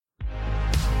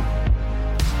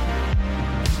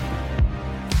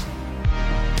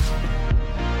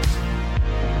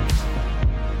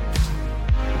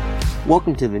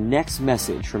Welcome to the next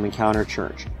message from Encounter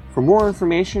Church. For more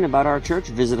information about our church,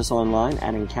 visit us online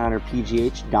at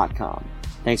encounterpgh.com.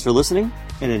 Thanks for listening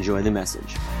and enjoy the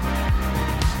message.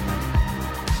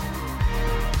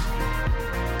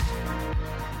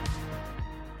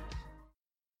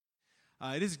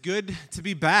 It is good to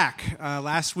be back.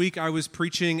 Last week I was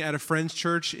preaching at a friend's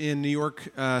church in New York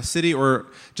City, or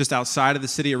just outside of the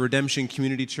city, at Redemption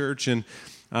Community Church, and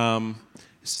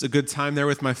it's a good time there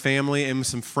with my family and with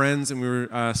some friends, and we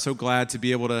were so glad to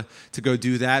be able to go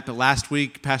do that. But last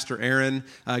week, Pastor Aaron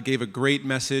gave a great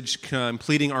message,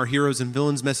 completing our Heroes and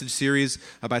Villains message series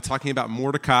by talking about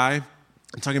Mordecai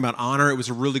and talking about honor. It was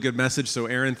a really good message, so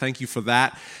Aaron, thank you for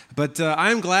that. But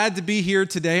I'm glad to be here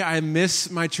today. I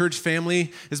miss my church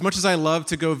family. As much as I love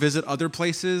to go visit other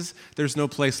places, there's no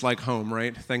place like home,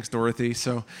 right? Thanks, Dorothy.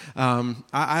 So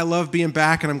I love being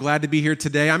back, and I'm glad to be here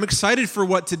today. I'm excited for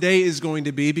what today is going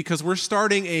to be because we're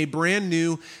starting a brand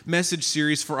new message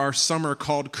series for our summer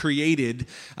called Created.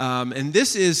 And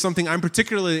this is something I'm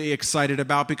particularly excited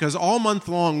about because all month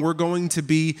long we're going to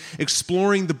be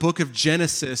exploring the book of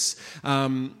Genesis,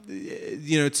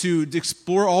 to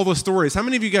explore all the stories. How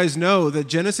many of you guys know that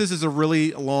Genesis is a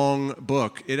really long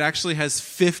book? It actually has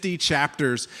 50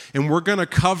 chapters, and we're going to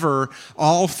cover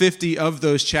all 50 of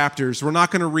those chapters. We're not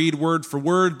going to read word for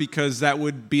word because that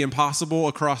would be impossible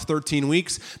across 13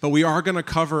 weeks, but we are going to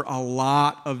cover a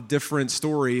lot of different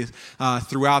stories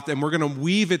throughout, and we're going to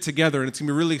weave it together, and it's going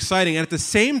to be really exciting. And at the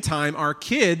same time, our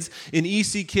kids in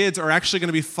EC Kids are actually going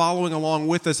to be following along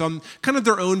with us on kind of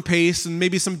their own pace and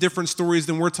maybe some different stories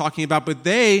than we're talking about, but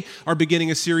they are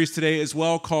beginning a series today as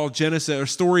well called Genesis, or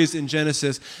Stories in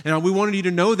Genesis. And we wanted you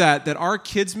to know that our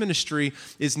kids ministry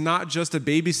is not just a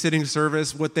babysitting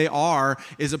service. What they are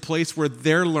is a place where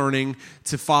they're learning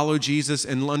to follow Jesus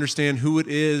and understand who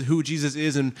Jesus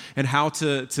is, and how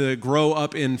to grow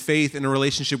up in faith and a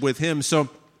relationship with him. So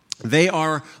they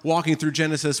are walking through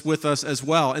Genesis with us as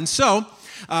well. And so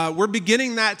we're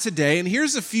beginning that today, and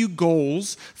here's a few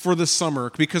goals for the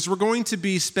summer, because we're going to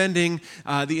be spending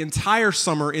the entire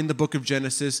summer in the book of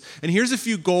Genesis, and here's a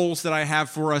few goals that I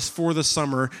have for us for the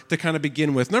summer to kind of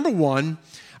begin with. Number one,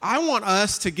 I want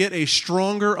us to get a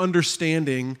stronger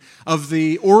understanding of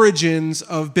the origins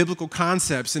of biblical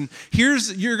concepts. And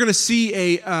you're going to see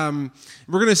a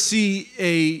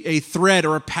thread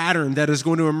or a pattern that is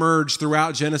going to emerge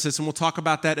throughout Genesis, and we'll talk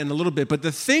about that in a little bit. But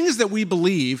the things that we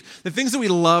believe, the things that we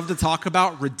love to talk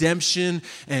about, redemption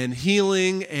and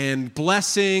healing and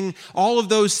blessing, all of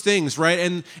those things, right?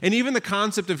 And even the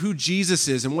concept of who Jesus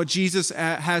is and what Jesus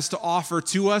has to offer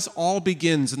to us all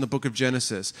begins in the book of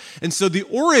Genesis. And so the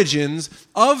origins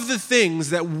of the things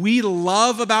that we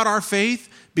love about our faith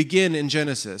begin in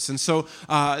Genesis. And so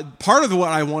part of what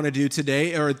I want to do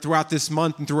today, or throughout this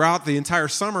month and throughout the entire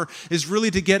summer, is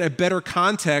really to get a better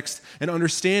context and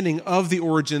understanding of the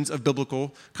origins of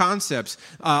biblical concepts.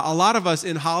 A lot of us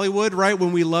in Hollywood, right,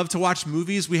 when we love to watch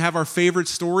movies, we have our favorite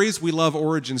stories. We love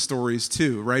origin stories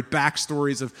too, right?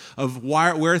 Backstories of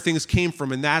where things came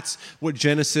from, and that's what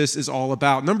Genesis is all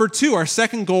about. Number two, our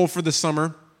second goal for the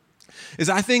summer is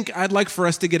I'd like for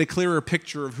us to get a clearer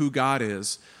picture of who God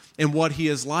is and what he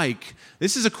is like.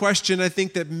 This is a question I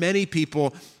think that many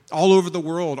people all over the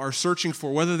world are searching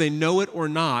for, whether they know it or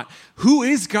not. Who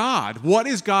is God? What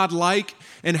is God like?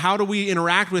 And how do we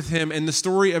interact with him? And the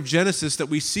story of Genesis that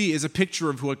we see is a picture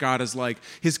of what God is like,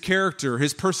 his character,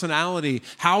 his personality,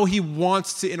 how he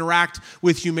wants to interact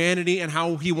with humanity, and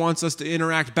how he wants us to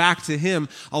interact back to him.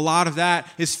 A lot of that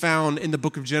is found in the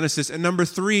book of Genesis. And number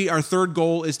three, our third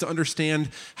goal is to understand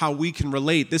how we can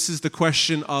relate. This is the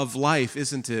question of life,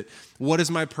 isn't it? What is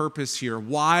my purpose here?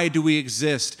 Why do we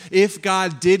exist? If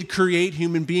God did create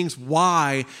human beings,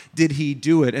 why did he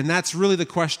do it? And that's really the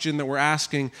question that we're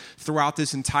asking throughout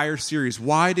this entire series.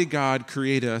 Why did God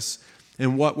create us,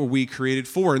 and what were we created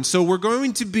for? And so we're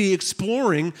going to be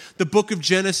exploring the book of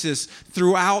Genesis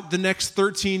throughout the next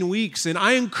 13 weeks. And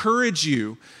I encourage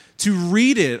you to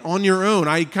read it on your own.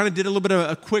 I kind of did a little bit of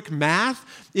a quick math.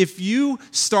 If you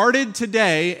started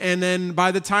today, and then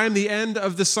by the time the end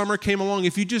of the summer came along,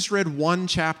 if you just read one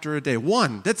chapter a day,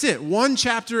 that's it, one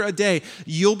chapter a day,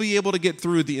 you'll be able to get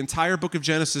through the entire book of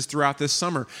Genesis throughout this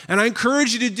summer. And I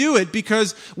encourage you to do it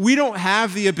because we don't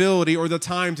have the ability or the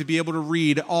time to be able to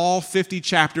read all 50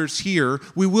 chapters here.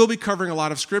 We will be covering a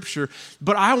lot of scripture,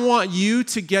 but I want you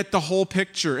to get the whole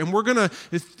picture. And we're going to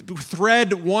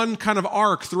thread one kind of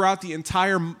arc throughout the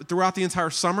entire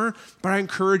summer, but I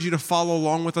encourage you to follow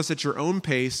along with us at your own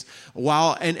pace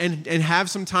and have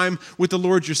some time with the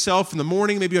Lord yourself in the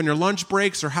morning, maybe on your lunch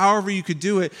breaks or however you could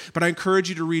do it. But I encourage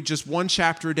you to read just one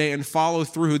chapter a day and follow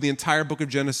through the entire book of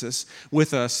Genesis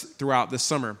with us throughout this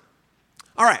summer.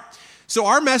 All right. So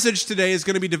our message today is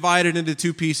going to be divided into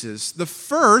two pieces. The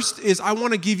first is I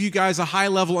want to give you guys a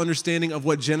high-level understanding of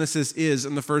what Genesis is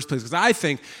in the first place, because I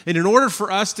think that in order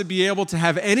for us to be able to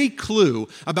have any clue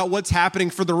about what's happening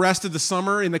for the rest of the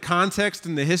summer in the context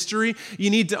and the history, you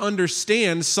need to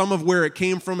understand some of where it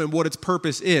came from and what its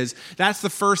purpose is. That's the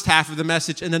first half of the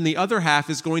message, and then the other half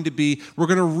is going to be, we're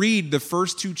going to read the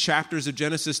first two chapters of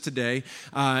Genesis today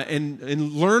and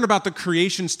learn about the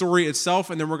creation story itself,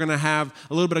 and then we're going to have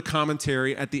a little bit of commentary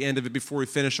at the end of it before we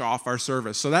finish off our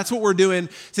service. So that's what we're doing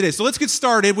today. So let's get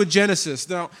started with Genesis.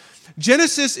 Now,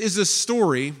 Genesis is a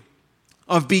story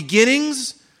of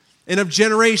beginnings and of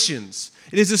generations.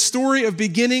 It is a story of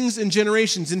beginnings and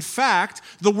generations. In fact,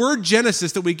 the word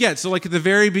Genesis that we get, so like at the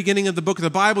very beginning of the book of the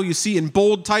Bible, you see in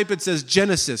bold type it says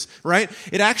Genesis, right?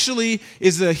 It actually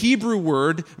is the Hebrew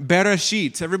word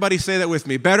Bereshit. Everybody say that with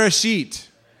me. Bereshit.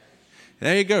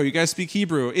 There you go. You guys speak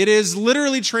Hebrew. It is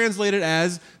literally translated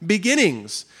as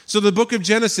beginnings. So the book of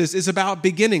Genesis is about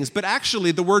beginnings. But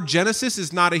actually, the word Genesis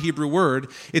is not a Hebrew word.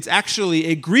 It's actually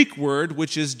a Greek word,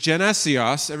 which is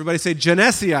genesios. Everybody say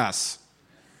genesios.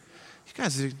 You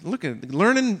guys are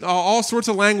learning all sorts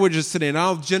of languages today.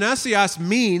 Now, genesios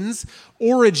means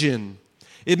origin.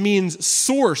 It means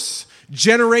source,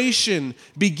 generation,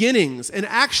 beginnings. And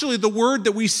actually, the word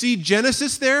that we see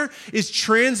Genesis there is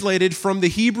translated from the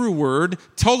Hebrew word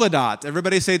toledat.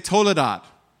 Everybody say toledat.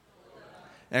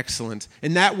 Excellent.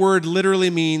 And that word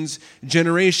literally means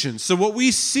generation. So what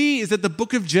we see is that the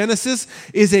book of Genesis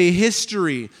is a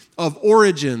history of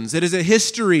origins. It is a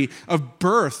history of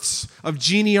births, of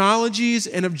genealogies,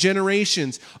 and of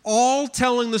generations, all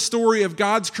telling the story of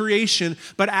God's creation,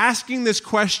 but asking this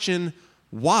question,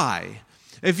 why?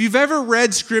 If you've ever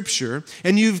read Scripture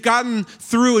and you've gotten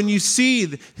through and you see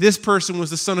this person was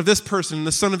the son of this person, and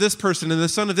the son of this person, and the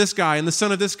son of this guy, and the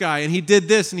son of this guy, and he did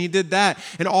this and he did that,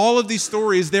 and all of these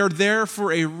stories, they're there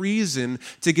for a reason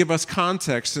to give us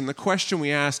context. And the question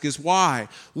we ask is why?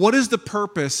 What is the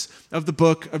purpose of the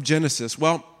book of Genesis?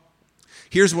 Well,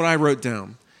 here's what I wrote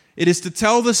down. It is to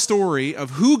tell the story of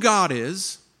who God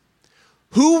is,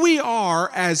 who we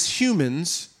are as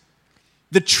humans,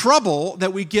 the trouble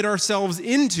that we get ourselves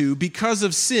into because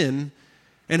of sin,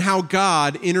 and how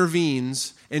God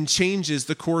intervenes and changes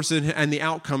the course and the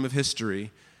outcome of history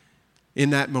in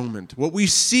that moment. What we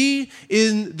see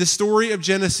in the story of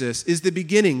Genesis is the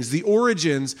beginnings, the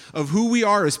origins of who we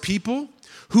are as people,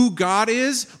 who God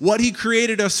is, what He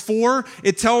created us for.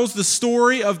 It tells the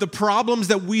story of the problems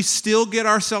that we still get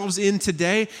ourselves in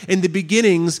today, and the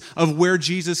beginnings of where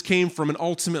Jesus came from, and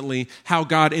ultimately how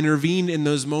God intervened in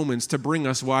those moments to bring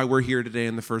us why we're here today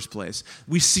in the first place.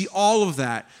 We see all of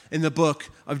that in the book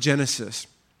of Genesis.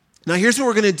 Now here's what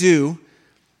we're going to do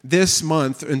this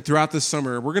month and throughout the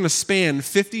summer. We're going to span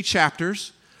 50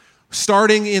 chapters,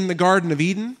 starting in the Garden of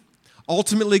Eden,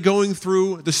 ultimately going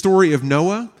through the story of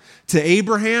Noah, to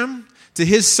Abraham, to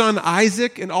his son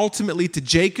Isaac, and ultimately to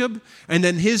Jacob, and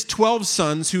then his 12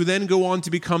 sons, who then go on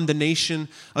to become the nation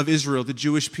of Israel, the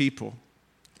Jewish people.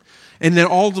 And then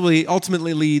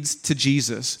ultimately leads to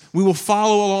Jesus. We will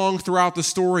follow along throughout the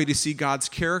story to see God's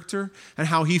character and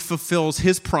how He fulfills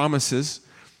His promises.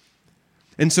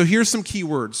 And so here's some key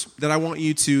words that I want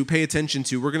you to pay attention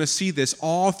to. We're going to see this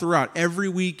all throughout every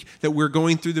week that we're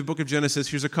going through the book of Genesis.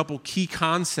 Here's a couple key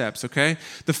concepts, okay?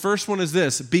 The first one is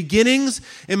this: beginnings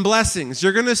and blessings.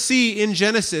 You're going to see in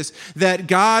Genesis that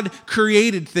God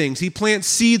created things. He plants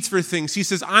seeds for things. He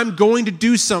says, I'm going to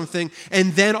do something,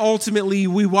 and then ultimately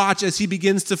we watch as He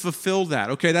begins to fulfill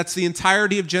that, okay? That's the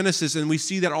entirety of Genesis, and we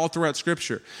see that all throughout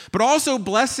Scripture. But also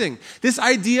blessing. This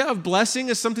idea of blessing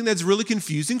is something that's really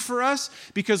confusing for us,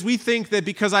 because we think that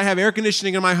because I have air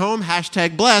conditioning in my home,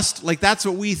 #blessed, like that's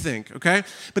what we think, okay?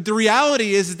 But the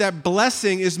reality is that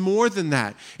blessing is more than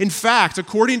that. In fact,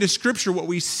 according to Scripture, what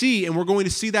we see, and we're going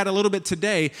to see that a little bit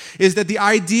today, is that the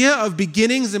idea of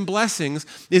beginnings and blessings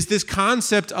is this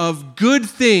concept of good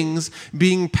things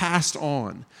being passed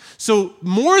on. So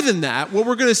more than that, what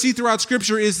we're going to see throughout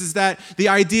Scripture is that the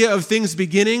idea of things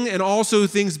beginning and also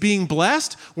things being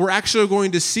blessed, we're actually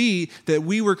going to see that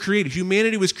we were created.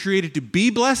 Humanity was created to be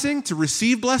blessing, to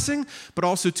receive blessing, but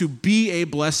also to be a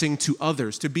blessing to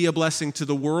others, to be a blessing to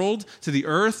the world, to the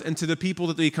earth, and to the people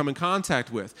that they come in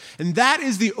contact with. And that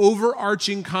is the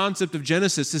overarching concept of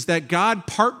Genesis, is that God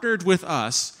partners with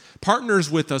us,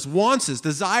 wants us,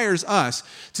 desires us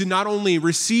to not only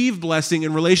receive blessing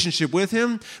in relationship with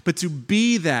Him, but to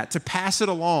be that, to pass it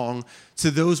along to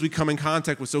those we come in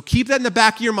contact with. So keep that in the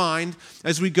back of your mind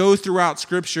as we go throughout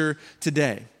Scripture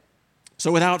today.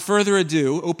 So without further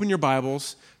ado, open your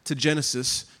Bibles to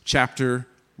Genesis chapter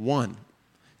 1.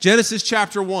 Genesis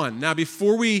chapter 1. Now,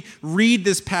 before we read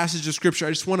this passage of Scripture, I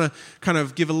just want to kind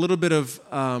of give a little bit of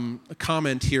a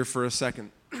comment here for a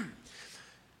second.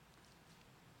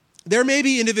 There may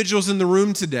be individuals in the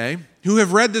room today who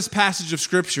have read this passage of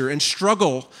Scripture and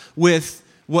struggle with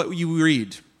what you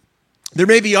read. There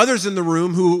may be others in the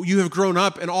room who you have grown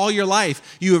up and all your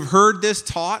life you have heard this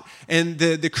taught and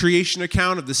the creation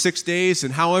account of the 6 days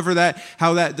and how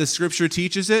the Scripture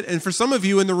teaches it. And for some of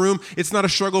you in the room, it's not a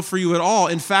struggle for you at all.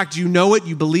 In fact, you know it,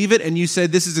 you believe it, and you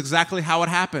said this is exactly how it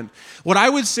happened. What I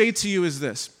would say to you is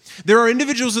this. There are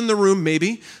individuals in the room,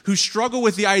 maybe, who struggle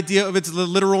with the idea of its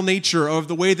literal nature, of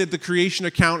the way that the creation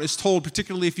account is told,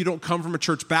 particularly if you don't come from a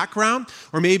church background,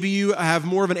 or maybe you have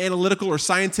more of an analytical or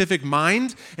scientific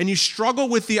mind, and you struggle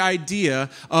with the idea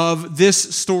of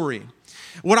this story.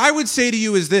 What I would say to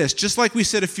you is this, just like we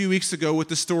said a few weeks ago with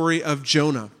the story of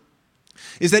Jonah,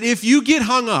 is that if you get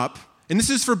hung up, and this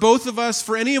is for both of us,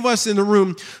 for any of us in the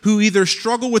room who either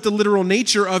struggle with the literal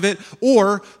nature of it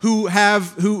or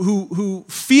who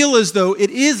feel as though it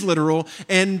is literal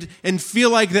and feel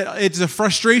like that it's a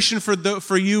frustration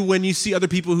for you when you see other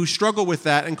people who struggle with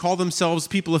that and call themselves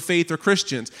people of faith or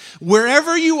Christians.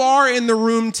 Wherever you are in the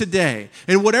room today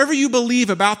and whatever you believe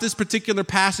about this particular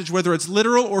passage, whether it's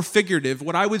literal or figurative,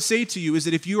 what I would say to you is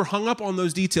that if you are hung up on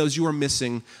those details, you are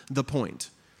missing the point.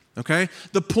 Okay?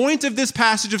 The point of this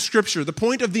passage of Scripture, the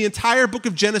point of the entire book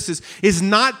of Genesis is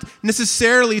not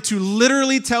necessarily to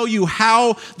literally tell you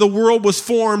how the world was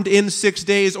formed in 6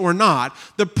 days or not.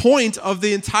 The point of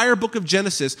the entire book of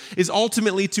Genesis is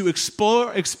ultimately to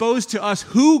expose to us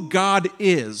who God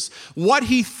is, what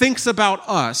He thinks about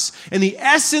us, and the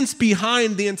essence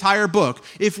behind the entire book.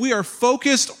 If we are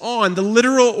focused on the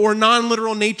literal or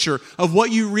non-literal nature of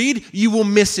what you read, you will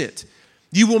miss it.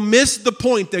 You will miss the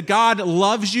point that God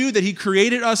loves you, that He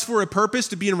created us for a purpose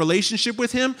to be in relationship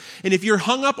with Him. And if you're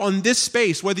hung up on this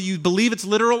space, whether you believe it's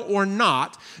literal or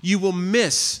not, you will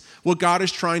miss what God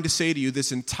is trying to say to you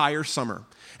this entire summer.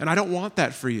 And I don't want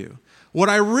that for you. What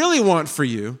I really want for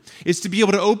you is to be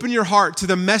able to open your heart to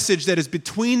the message that is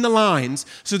between the lines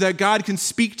so that God can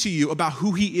speak to you about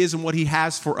who He is and what He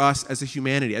has for us as a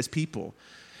humanity, as people.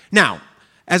 Now,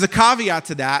 as a caveat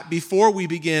to that, before we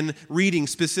begin reading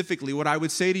specifically, what I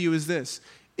would say to you is this.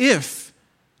 If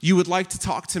you would like to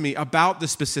talk to me about the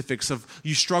specifics of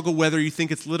you struggle whether you think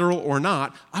it's literal or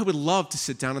not, I would love to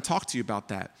sit down and talk to you about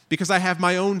that because I have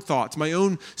my own thoughts, my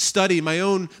own study, my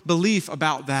own belief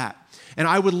about that. And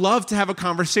I would love to have a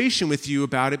conversation with you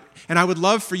about it. And I would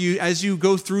love for you, as you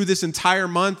go through this entire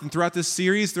month and throughout this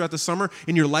series, throughout the summer,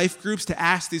 in your life groups, to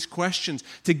ask these questions,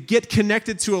 to get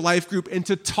connected to a life group and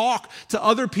to talk to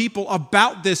other people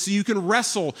about this so you can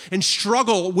wrestle and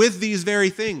struggle with these very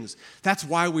things. That's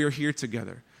why we are here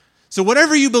together. So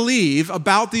whatever you believe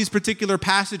about these particular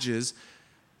passages,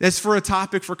 that's for a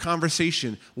topic for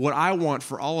conversation. What I want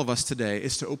for all of us today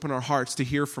is to open our hearts to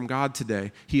hear from God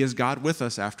today. He is God with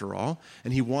us after all,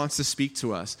 and He wants to speak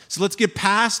to us. So let's get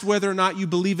past whether or not you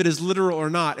believe it is literal or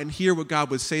not and hear what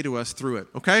God would say to us through it.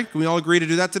 Okay? Can we all agree to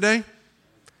do that today?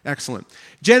 Excellent.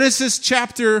 Genesis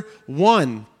chapter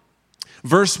 1,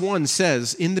 verse 1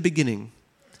 says, "In the beginning,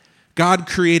 God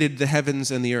created the heavens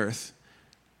and the earth.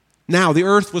 Now the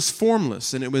earth was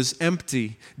formless and it was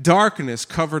empty. Darkness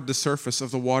covered the surface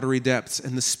of the watery depths,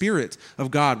 and the Spirit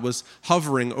of God was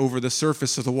hovering over the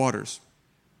surface of the waters.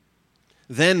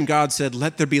 Then God said,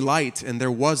 'Let there be light,' and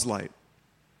there was light.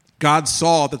 God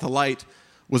saw that the light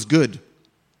was good,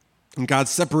 and God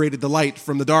separated the light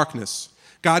from the darkness.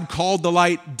 God called the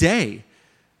light day,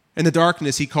 and the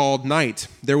darkness He called night.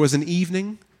 There was an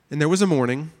evening and there was a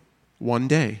morning, one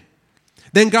day.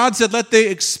 Then God said, let there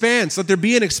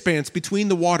be an expanse between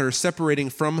the waters,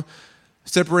 separating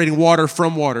water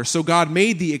from water. So God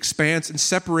made the expanse and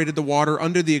separated the water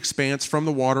under the expanse from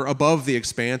the water above the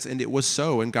expanse, and it was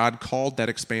so. And God called that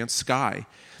expanse sky.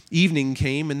 Evening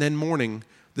came, and then morning,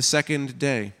 the second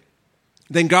day.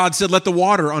 Then God said, let the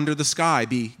water under the sky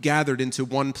be gathered into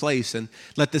one place, and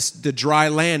let the dry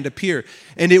land appear.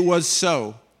 And it was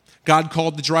so. God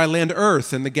called the dry land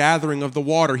earth, and the gathering of the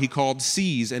water He called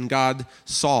seas, and God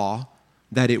saw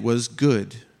that it was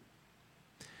good.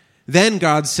 Then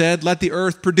God said, let the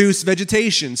earth produce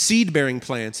vegetation, seed-bearing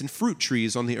plants, and fruit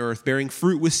trees on the earth, bearing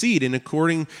fruit with seed, and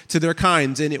according to their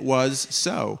kinds, and it was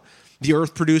so. The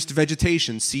earth produced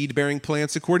vegetation, seed-bearing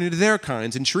plants according to their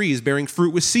kinds, and trees bearing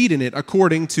fruit with seed in it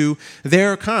according to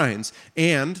their kinds.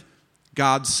 And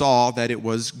God saw that it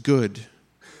was good.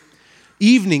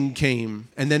 Evening came,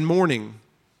 and then morning,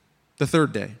 the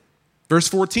third day. Verse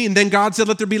 14, then God said,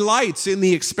 let there be lights in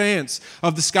the expanse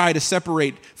of the sky to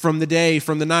separate from the day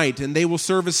from the night, and they will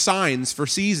serve as signs for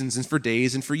seasons and for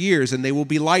days and for years, and they will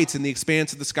be lights in the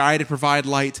expanse of the sky to provide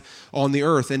light on the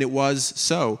earth. And it was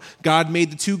so. God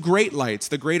made the two great lights,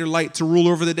 the greater light to rule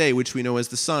over the day, which we know as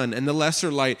the sun, and the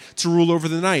lesser light to rule over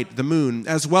the night, the moon,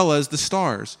 as well as the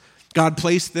stars. God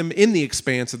placed them in the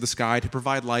expanse of the sky to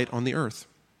provide light on the earth,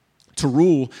 to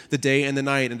rule the day and the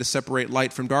night, and to separate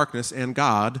light from darkness, and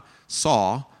God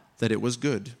saw that it was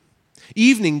good.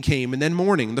 Evening came, and then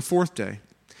morning, the fourth day.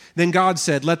 Then God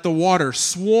said, let the water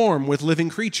swarm with living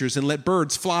creatures, and let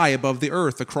birds fly above the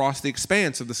earth across the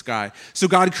expanse of the sky. So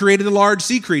God created the large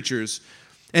sea creatures,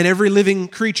 and every living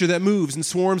creature that moves and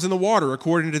swarms in the water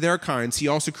according to their kinds. He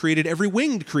also created every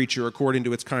winged creature according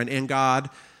to its kind, and God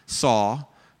saw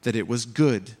that it was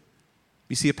good.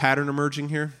 You see a pattern emerging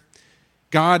here?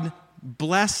 God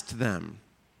blessed them.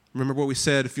 Remember what we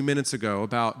said a few minutes ago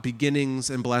about beginnings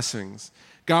and blessings.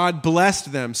 God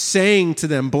blessed them, saying to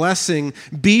them, blessing,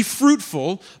 be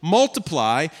fruitful,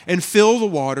 multiply, and fill the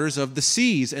waters of the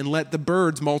seas, and let the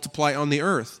birds multiply on the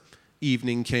earth.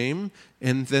 Evening came,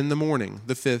 and then the morning,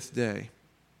 the fifth day.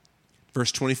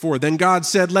 Verse 24, then God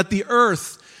said, let the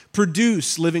earth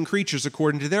produce living creatures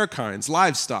according to their kinds,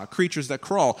 livestock, creatures that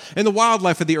crawl, and the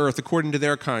wildlife of the earth according to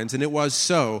their kinds. And it was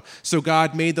so. So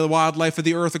God made the wildlife of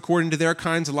the earth according to their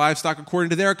kinds, and livestock according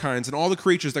to their kinds, and all the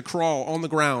creatures that crawl on the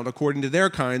ground according to their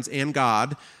kinds. And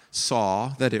God saw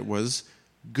that it was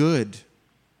good.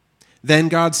 Then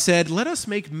God said, let us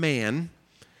make man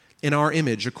in our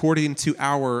image, according to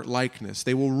our likeness.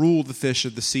 They will rule the fish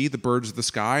of the sea, the birds of the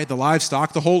sky, the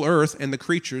livestock, the whole earth, and the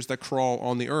creatures that crawl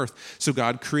on the earth. So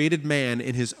God created man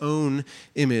in his own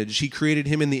image. He created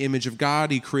him in the image of God.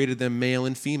 He created them male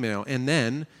and female. And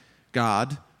then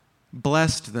God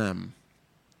blessed them.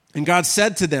 And God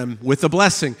said to them with a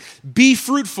blessing, be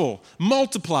fruitful,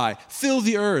 multiply, fill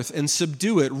the earth, and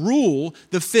subdue it. Rule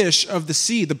the fish of the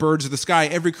sea, the birds of the sky,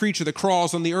 every creature that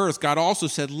crawls on the earth. God also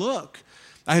said, look,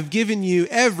 I have given you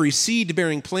every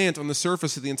seed-bearing plant on the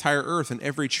surface of the entire earth, and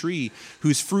every tree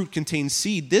whose fruit contains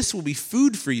seed. This will be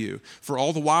food for you, for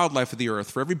all the wildlife of the earth,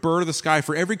 for every bird of the sky,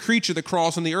 for every creature that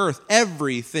crawls on the earth,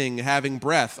 everything having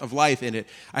breath of life in it.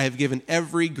 I have given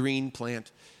every green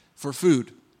plant for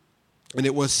food. And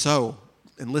it was so.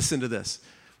 And listen to this.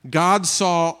 God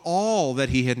saw all that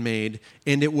he had made,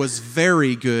 and it was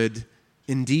very good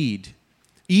indeed.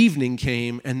 Evening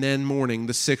came, and then morning,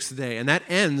 the sixth day. And that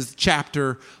ends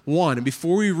chapter 1. And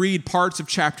before we read parts of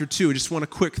chapter 2, I just want a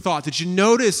quick thought. Did you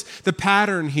notice the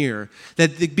pattern here?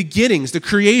 That the beginnings, the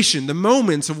creation, the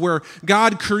moments of where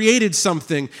God created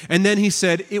something, and then he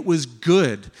said it was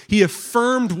good. He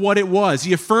affirmed what it was.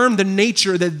 He affirmed the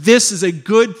nature that this is a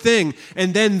good thing.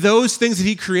 And then those things that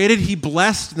he created, he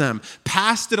blessed them,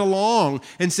 passed it along,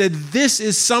 and said, this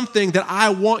is something that I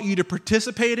want you to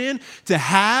participate in, to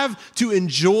have, to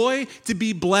enjoy, to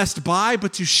be blessed by,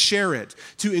 but to share it,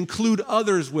 to include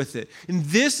others with it. And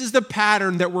this is the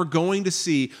pattern that we're going to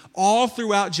see all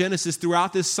throughout Genesis,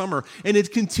 throughout this summer, and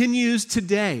it continues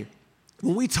today.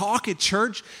 When we talk at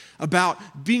church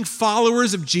about being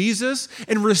followers of Jesus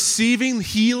and receiving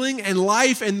healing and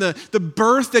life and the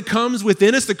birth that comes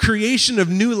within us, the creation of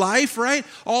new life, right?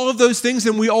 All of those things,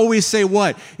 and we always say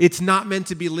what? It's not meant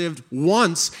to be lived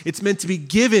once. It's meant to be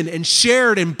given and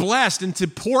shared and blessed and to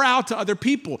pour out to other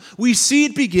people. We see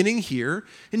it beginning here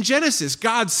in Genesis.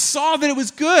 God saw that it was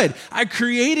good. I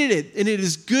created it, and it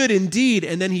is good indeed.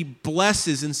 And then he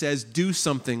blesses and says, do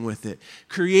something with it.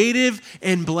 Creative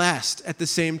and blessed at the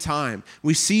same time.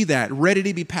 We see that, ready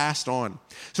to be passed on.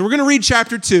 So we're going to read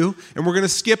chapter 2, and we're going to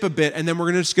skip a bit, and then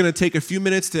we're just going to take a few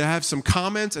minutes to have some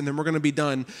comments, and then we're going to be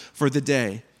done for the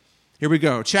day. Here we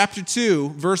go. Chapter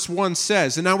 2, verse 1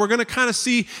 says, and now we're going to kind of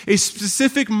see a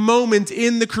specific moment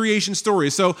in the creation story.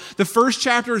 So the first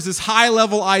chapter is this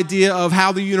high-level idea of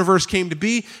how the universe came to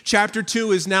be. Chapter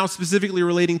 2 is now specifically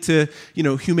relating to,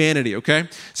 humanity, okay?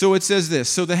 So it says this,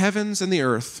 so the heavens and the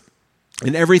earth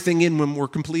and everything in them were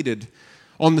completed.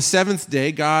 On the seventh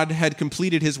day, God had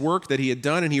completed his work that he had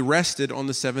done, and he rested on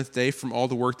the seventh day from all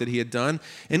the work that he had done.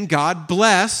 And God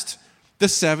blessed the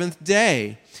seventh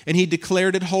day, and he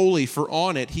declared it holy, for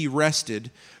on it he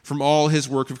rested from all his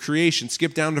work of creation.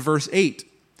 Skip down to verse 8.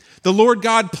 The Lord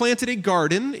God planted a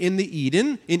garden in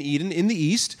Eden in the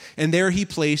east, and there he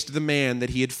placed the man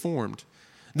that he had formed.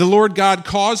 The Lord God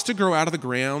caused to grow out of the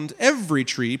ground every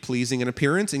tree pleasing in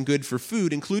appearance and good for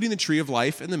food, including the tree of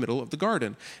life in the middle of the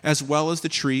garden, as well as the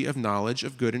tree of knowledge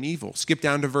of good and evil. Skip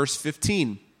down to verse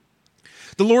 15.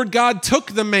 The Lord God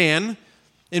took the man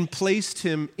and placed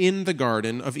him in the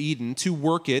Garden of Eden to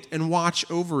work it and watch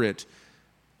over it.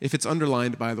 If it's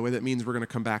underlined, by the way, that means we're going to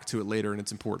come back to it later and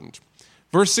it's important.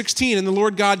 Verse 16, and the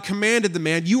Lord God commanded the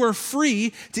man, you are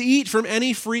free to eat from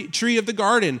any tree of the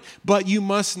garden, but you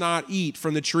must not eat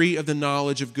from the tree of the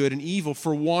knowledge of good and evil,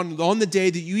 for on the day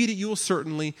that you eat it, you will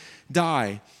certainly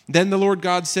die. Then the Lord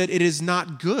God said, it is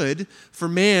not good for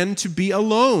man to be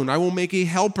alone. I will make a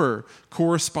helper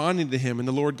corresponding to him. And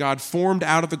the Lord God formed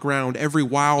out of the ground every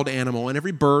wild animal and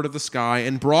every bird of the sky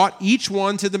and brought each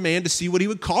one to the man to see what he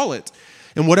would call it.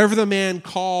 And whatever the man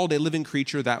called a living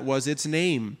creature, that was its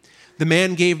name. The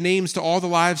man gave names to all the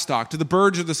livestock, to the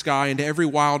birds of the sky, and to every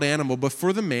wild animal. But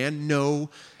for the man, no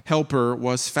helper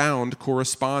was found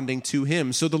corresponding to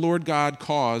him. So the Lord God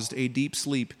caused a deep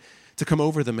sleep to come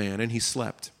over the man, and he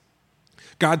slept.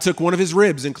 God took one of his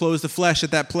ribs and closed the flesh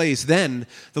at that place. Then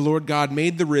the Lord God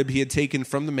made the rib he had taken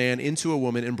from the man into a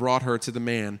woman and brought her to the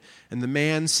man. And the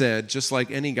man said, just like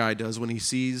any guy does when he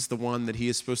sees the one that he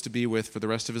is supposed to be with for the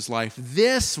rest of his life,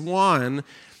 this one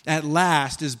at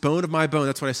last is bone of my bone.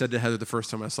 That's what I said to Heather the first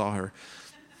time I saw her.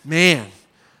 Man,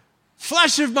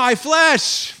 flesh of my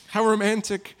flesh. How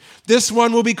romantic. This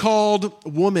one will be called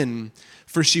woman,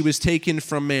 for she was taken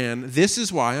from man. This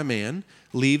is why a man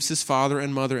leaves his father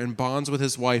and mother and bonds with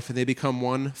his wife, and they become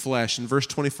one flesh. And verse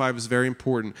 25 is very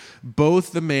important.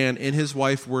 Both the man and his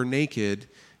wife were naked,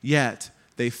 yet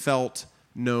they felt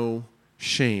no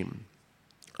shame.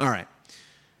 All right.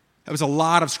 That was a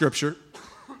lot of scripture.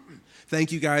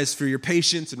 Thank you guys for your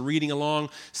patience and reading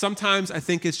along. Sometimes I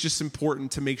think it's just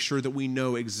important to make sure that we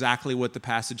know exactly what the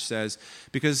passage says,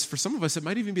 because for some of us, it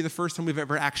might even be the first time we've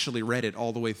ever actually read it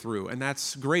all the way through, and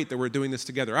that's great that we're doing this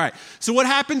together. All right, so what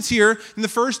happens here in the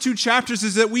first two chapters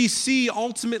is that we see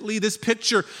ultimately this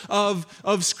picture of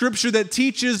Scripture that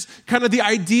teaches kind of the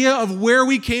idea of where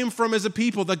we came from as a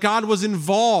people, that God was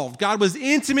involved. God was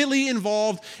intimately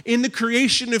involved in the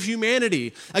creation of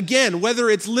humanity. Again, whether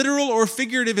it's literal or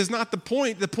figurative is not the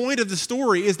point. The point of the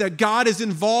story is that God is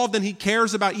involved and he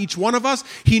cares about each one of us.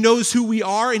 He knows who we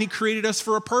are and he created us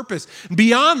for a purpose.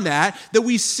 Beyond that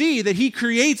we see that he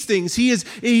creates things.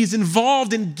 He's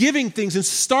involved in giving things and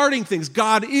starting things.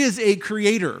 God is a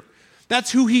creator. That's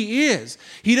who he is.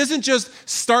 He doesn't just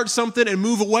start something and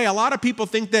move away. A lot of people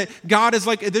think that God is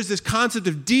like, there's this concept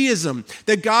of deism,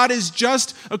 that God is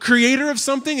just a creator of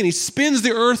something and he spins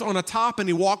the earth on a top and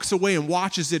he walks away and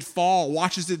watches it fall,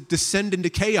 watches it descend into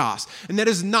chaos. And that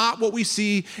is not what we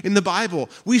see in the Bible.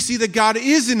 We see that God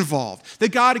is involved,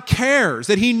 that God cares,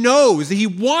 that he knows, that he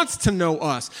wants to know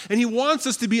us, and he wants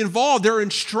us to be involved. There are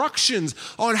instructions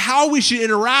on how we should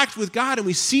interact with God, and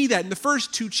we see that in the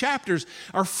first two chapters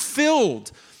are filled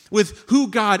with who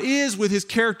God is, with his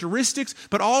characteristics,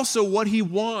 but also what he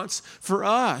wants for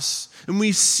us. And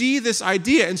we see this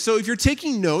idea. And so if you're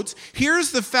taking notes,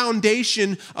 here's the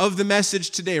foundation of the message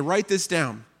today. Write this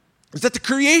down. Is that the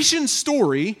creation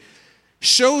story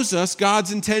shows us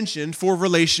God's intention for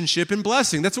relationship and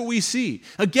blessing. That's what we see.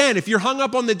 Again, if you're hung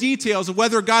up on the details of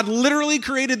whether God literally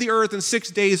created the earth in 6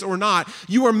 days or not,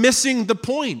 you are missing the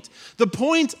point. The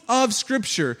point of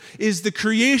Scripture is the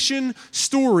creation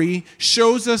story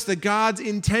shows us that God's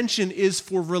intention is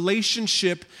for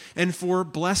relationship and for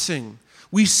blessing.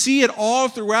 We see it all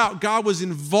throughout. God was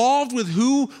involved with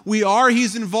who we are.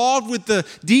 He's involved with the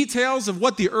details of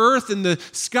what the earth and the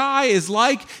sky is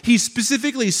like. He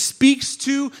specifically speaks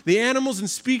to the animals and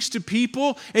speaks to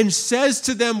people and says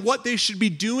to them what they should be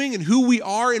doing and who we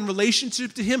are in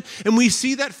relationship to him. And we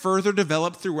see that further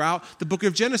developed throughout the book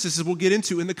of Genesis, as we'll get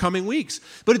into in the coming weeks.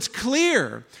 But it's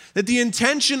clear that the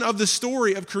intention of the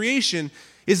story of creation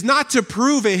is not to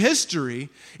prove a history.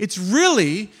 It's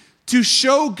really to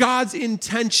show God's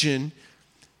intention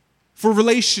for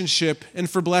relationship and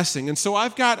for blessing. And so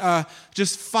I've got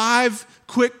just 5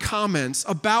 quick comments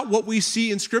about what we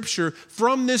see in Scripture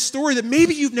from this story that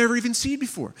maybe you've never even seen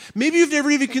before. Maybe you've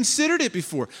never even considered it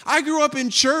before. I grew up in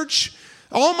church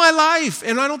all my life,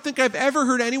 and I don't think I've ever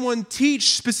heard anyone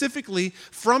teach specifically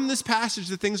from this passage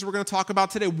the things we're going to talk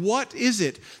about today. What is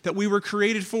it that we were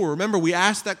created for? Remember, we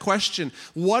asked that question.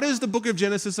 What is the book of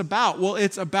Genesis about? Well,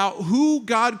 it's about who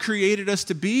God created us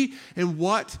to be and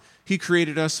what he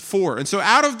created us for. And so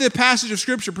out of the passage of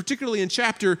Scripture, particularly in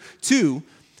chapter 2,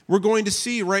 we're going to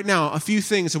see right now a few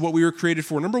things of what we were created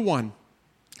for. Number 1,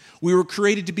 we were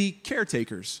created to be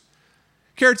caretakers.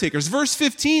 Caretakers. Verse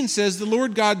 15 says the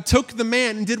Lord God took the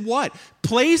man and did what?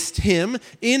 Placed him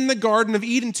in the Garden of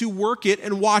Eden to work it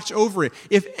and watch over it.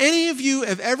 If any of you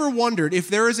have ever wondered if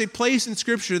there is a place in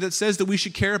Scripture that says that we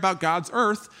should care about God's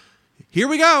earth, here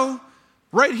we go.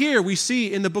 Right here we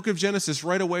see in the book of Genesis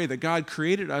right away that God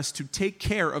created us to take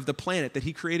care of the planet that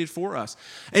he created for us.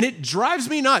 And it drives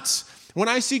me nuts When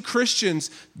I see Christians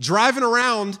driving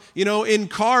around, in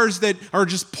cars that are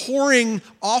just pouring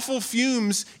awful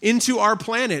fumes into our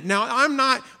planet. Now, I'm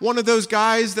not one of those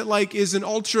guys that is an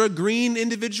ultra green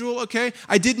individual, okay?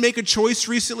 I did make a choice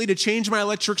recently to change my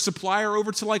electric supplier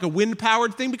over to a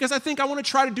wind-powered thing because I think I want to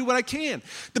try to do what I can.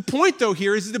 The point, though,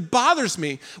 here is that it bothers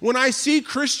me when I see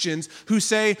Christians who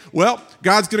say, well,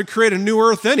 God's going to create a new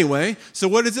earth anyway, so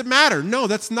what does it matter? No,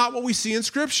 that's not what we see in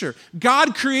Scripture.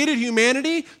 God created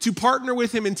humanity to partner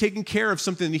with him in taking care of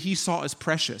something that he saw as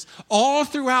precious. All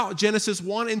throughout Genesis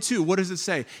 1 and 2, what does it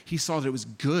say? He saw that it was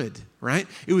good, right?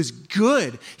 It was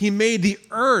good. He made the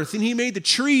earth, and he made the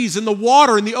trees and the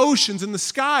water and the oceans and the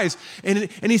skies, and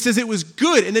he says it was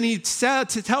good, and then he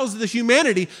tells the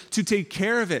humanity to take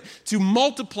care of it, to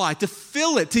multiply, to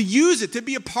fill it, to use it, to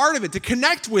be a part of it, to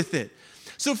connect with it.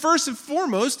 So first and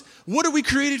foremost, what are we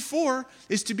created for?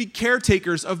 Is to be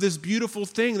caretakers of this beautiful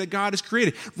thing that God has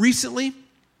created.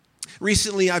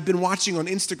 Recently, I've been watching on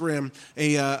Instagram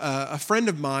a friend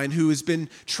of mine who has been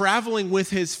traveling with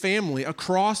his family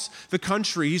across the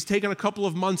country. He's taken a couple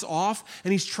of months off,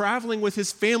 and he's traveling with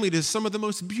his family to some of the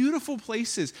most beautiful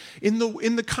places in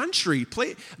the country.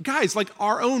 Guys,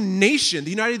 our own nation,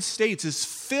 the United States, is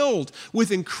filled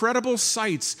with incredible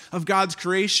sights of God's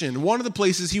creation. One of the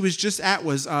places he was just at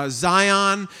was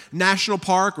Zion National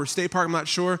Park or State Park, I'm not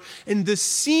sure. And the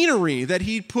scenery that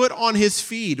he put on his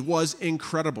feed was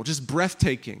incredible, just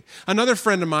breathtaking. Another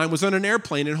friend of mine was on an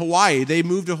airplane in Hawaii. They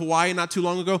moved to Hawaii not too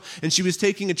long ago, and she was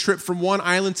taking a trip from one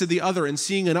island to the other and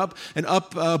seeing an up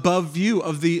above view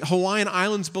of the Hawaiian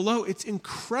islands below. It's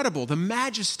incredible, the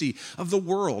majesty of the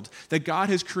world that God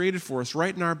has created for us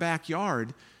right in our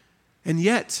backyard. And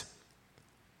yet,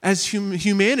 as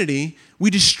humanity, we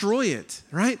destroy it,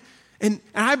 right? And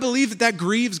I believe that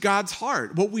grieves God's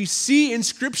heart. What we see in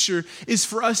Scripture is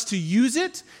for us to use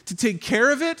it, to take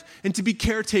care of it, and to be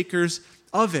caretakers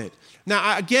of it.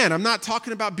 Now, again, I'm not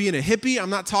talking about being a hippie.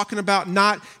 I'm not talking about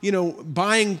not,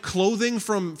 buying clothing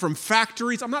from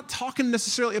factories. I'm not talking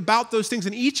necessarily about those things.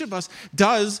 And each of us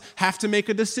does have to make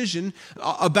a decision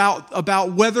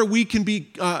about whether we can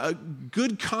be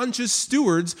good, conscious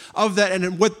stewards of that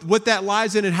and what that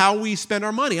lies in and how we spend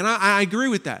our money. And I agree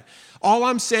with that. All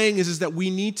I'm saying is that we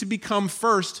need to become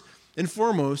first and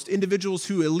foremost individuals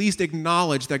who at least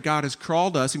acknowledge that God has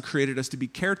called us and created us to be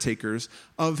caretakers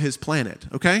of his planet,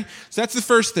 okay? So that's the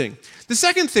first thing. The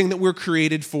second thing that we're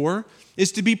created for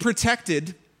is to be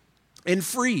protected and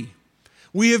free.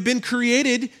 We have been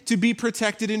created to be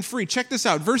protected and free. Check this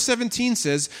out. Verse 17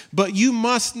 says, "But you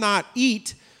must not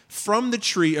eat from the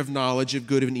tree of knowledge of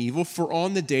good and evil, for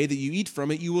on the day that you eat from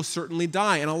it, you will certainly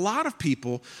die." And a lot of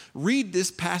people read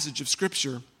this passage of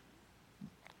Scripture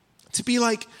to be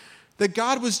like that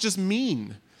God was just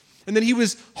mean, and that he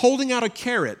was holding out a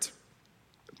carrot,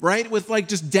 right, with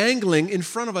just dangling in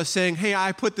front of us saying, hey,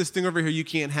 I put this thing over here, you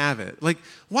can't have it.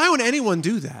 Why would anyone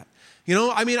do that?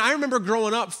 I remember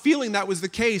growing up feeling that was the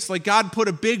case, God put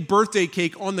a big birthday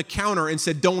cake on the counter and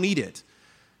said, don't eat it.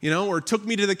 Or took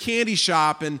me to the candy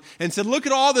shop and said, look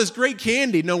at all this great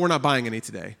candy. No, we're not buying any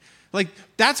today.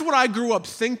 That's what I grew up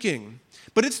thinking.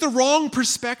 But it's the wrong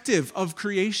perspective of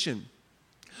creation.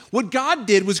 What God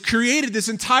did was created this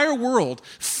entire world,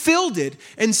 filled it,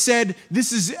 and said,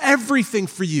 this is everything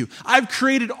for you. I've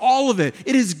created all of it.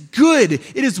 It is good.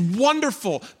 It is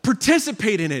wonderful.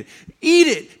 Participate in it. Eat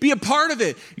it. Be a part of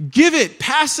it. Give it.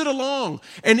 Pass it along.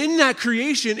 And in that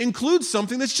creation includes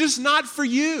something that's just not for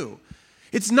you.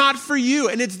 It's not for you,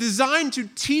 and it's designed to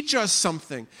teach us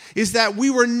something, is that we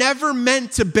were never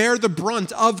meant to bear the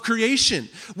brunt of creation.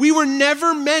 We were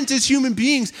never meant as human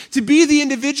beings to be the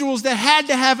individuals that had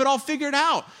to have it all figured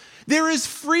out. There is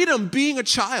freedom being a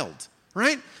child,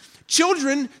 right?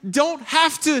 Children don't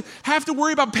have to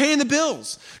worry about paying the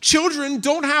bills. Children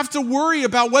don't have to worry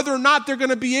about whether or not they're going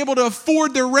to be able to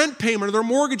afford their rent payment or their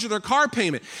mortgage or their car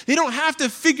payment. They don't have to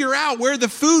figure out where the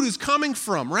food is coming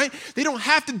from, right? They don't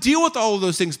have to deal with all of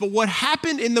those things. But what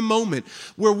happened in the moment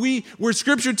where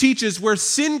Scripture teaches where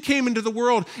sin came into the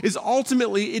world is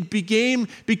ultimately it began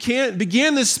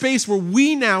this space where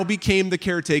we now became the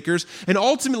caretakers and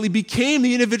ultimately became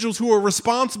the individuals who are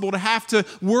responsible to have to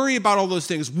worry about all those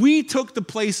things. We took the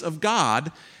place of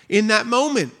God in that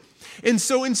moment. And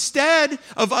so instead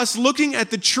of us looking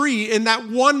at the tree in that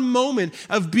one moment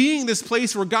of being this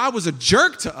place where God was a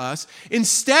jerk to us,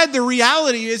 instead the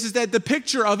reality is that the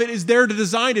picture of it is there to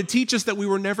design to teach us that we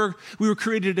were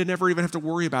created to never even have to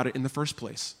worry about it in the first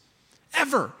place.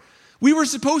 Ever. We were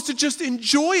supposed to just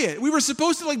enjoy it. We were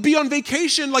supposed to be on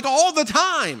vacation all the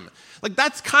time.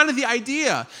 That's kind of the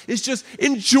idea, is just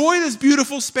enjoy this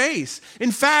beautiful space.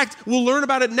 In fact, we'll learn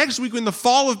about it next week in the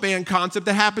fall of man concept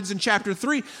that happens in chapter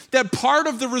 3, that part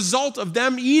of the result of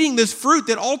them eating this fruit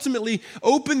that ultimately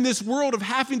opened this world of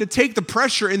having to take the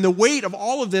pressure and the weight of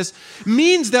all of this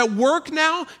means that work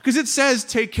now, because it says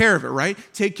take care of it, right?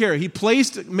 Take care. He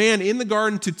placed man in the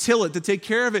garden to till it, to take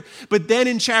care of it. But then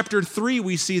in chapter 3,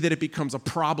 we see that it becomes a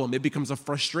problem. It becomes a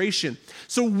frustration.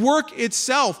 So work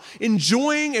itself,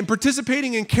 enjoying and participating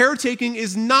in caretaking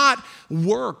is not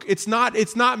work. It's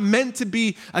not meant to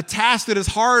be a task that is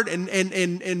hard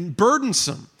and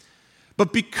burdensome.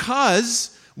 But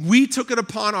because we took it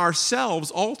upon ourselves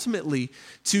ultimately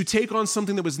to take on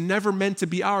something that was never meant to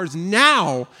be ours,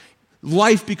 now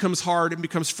life becomes hard and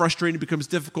becomes frustrating, becomes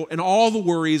difficult, and all the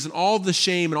worries and all the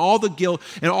shame and all the guilt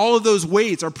and all of those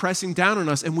weights are pressing down on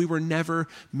us, and we were never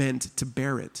meant to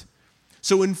bear it.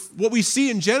 So in what we see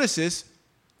in Genesis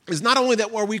is not only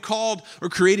that we called or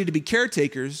created to be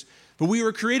caretakers, but we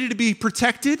were created to be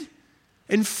protected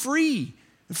and free.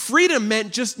 Freedom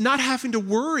meant just not having to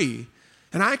worry.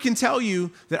 And I can tell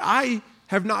you that I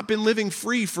have not been living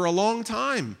free for a long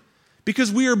time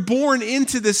because we are born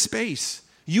into this space.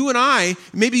 You and I,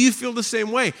 maybe you feel the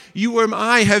same way. You and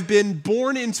I have been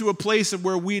born into a place of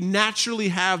where we naturally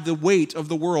have the weight of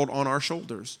the world on our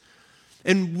shoulders.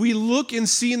 And we look and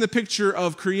see in the picture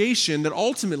of creation that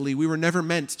ultimately we were never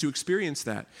meant to experience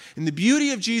that. And the beauty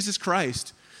of Jesus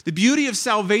Christ, the beauty of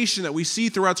salvation that we see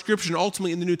throughout Scripture and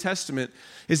ultimately in the New Testament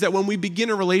is that when we begin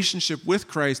a relationship with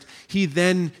Christ, He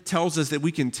then tells us that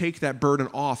we can take that burden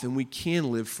off and we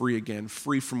can live free again,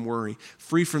 free from worry,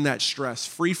 free from that stress,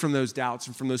 free from those doubts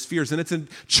and from those fears. And it's a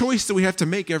choice that we have to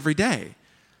make every day.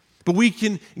 But we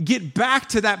can get back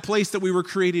to that place that we were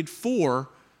created for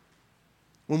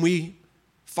when we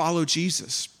follow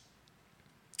Jesus.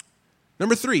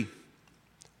 Number 3,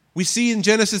 we see in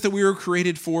Genesis that we were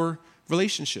created for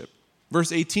relationship.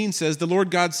 Verse 18 says, "The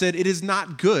Lord God said, 'It is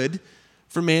not good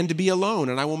for man to be alone,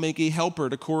 and I will make a helper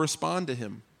to correspond to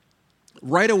him.'"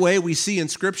 Right away, we see in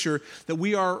Scripture that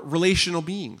we are relational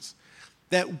beings,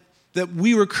 that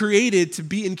we were created to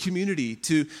be in community,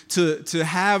 to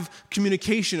have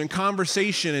communication and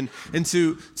conversation and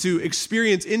to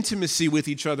experience intimacy with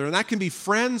each other. And that can be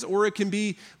friends or it can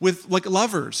be with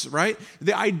lovers, right?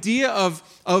 The idea of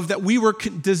that we were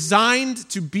designed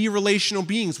to be relational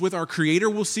beings with our Creator.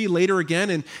 We'll see later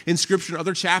again in Scripture and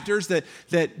other chapters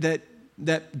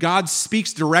that God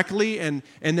speaks directly and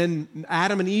then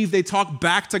Adam and Eve, they talk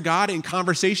back to God in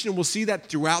conversation. We'll see that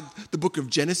throughout the book of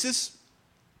Genesis.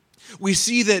 We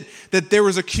see that there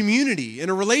was a community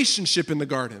and a relationship in the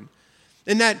garden,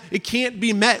 and that it can't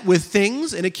be met with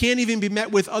things, and it can't even be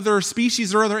met with other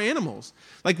species or other animals.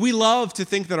 We love to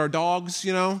think that our dog's,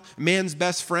 man's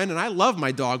best friend, and I love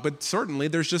my dog, but certainly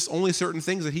there's just only certain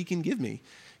things that he can give me.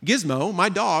 Gizmo, my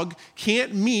dog,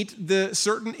 can't meet the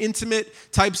certain intimate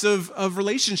types of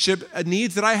relationship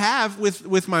needs that I have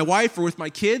with my wife or with my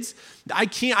kids. I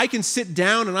can sit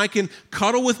down and I can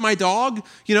cuddle with my dog,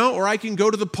 or I can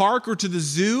go to the park or to the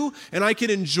zoo and I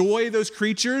can enjoy those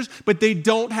creatures, but they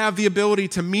don't have the ability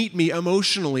to meet me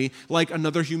emotionally like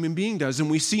another human being does. And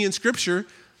we see in Scripture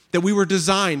that we were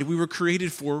designed, we were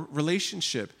created for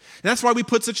relationship. And that's why we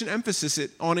put such an emphasis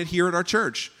on it here at our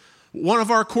church. One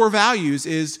of our core values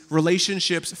is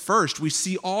relationships first. We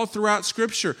see all throughout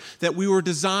Scripture that we were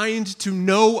designed to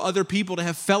know other people, to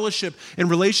have fellowship and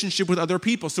relationship with other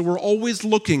people. So we're always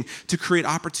looking to create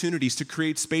opportunities, to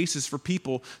create spaces for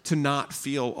people to not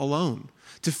feel alone,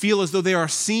 to feel as though they are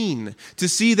seen, to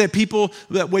see that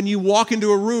when you walk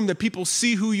into a room, that people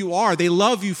see who you are. They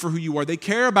love you for who you are. They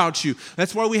care about you.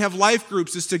 That's why we have life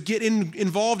groups, is to get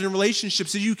involved in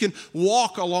relationships so you can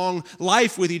walk along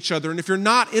life with each other. And if you're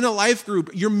not in a life group,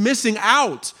 you're missing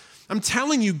out. I'm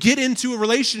telling you, get into a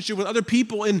relationship with other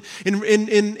people in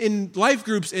life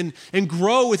groups and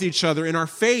grow with each other in our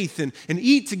faith and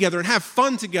eat together and have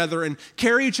fun together and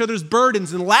carry each other's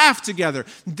burdens and laugh together.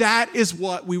 That is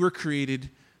what we were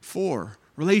created for.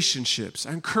 Relationships.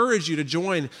 I encourage you to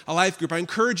join a life group. I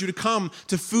encourage you to come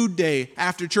to food day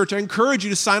after church. I encourage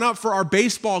you to sign up for our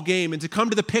baseball game and to come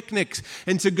to the picnics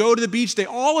and to go to the beach day.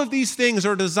 All of these things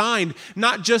are designed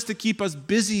not just to keep us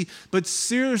busy, but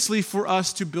seriously for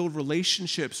us to build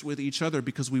relationships with each other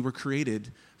because we were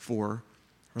created for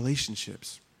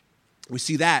relationships. We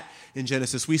see that in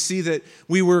Genesis. We see that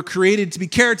we were created to be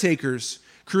caretakers.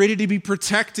 created to be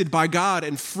protected by God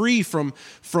and free from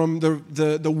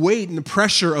the weight and the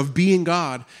pressure of being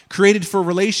God, created for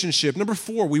relationship. Number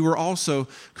 4, we were also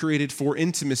created for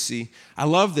intimacy. I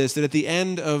love this, that at the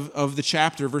end of the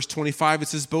chapter, verse 25, it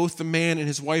says, both the man and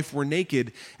his wife were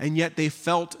naked, and yet they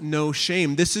felt no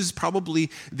shame. This is probably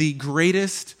the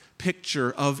greatest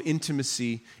picture of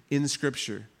intimacy in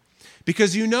Scripture.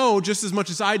 Because you know just as much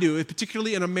as I do,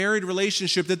 particularly in a married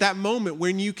relationship, that moment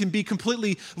when you can be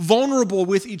completely vulnerable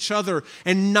with each other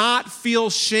and not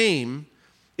feel shame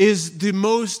is the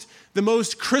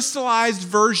most crystallized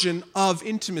version of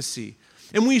intimacy.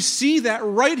 And we see that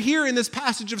right here in this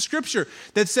passage of Scripture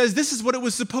that says this is what it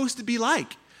was supposed to be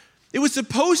like. It was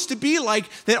supposed to be like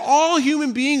that all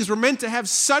human beings were meant to have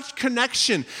such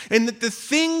connection, and that the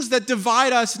things that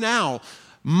divide us now,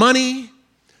 money,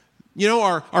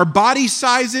 our body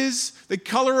sizes, the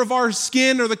color of our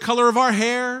skin or the color of our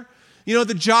hair,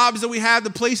 the jobs that we have, the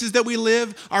places that we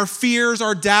live, our fears,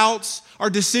 our doubts, our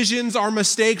decisions, our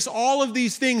mistakes, all of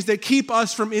these things that keep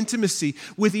us from intimacy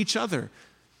with each other.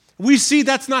 We see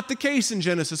that's not the case in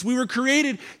Genesis. We were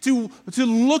created to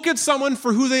look at someone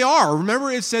for who they are.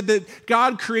 Remember, it said that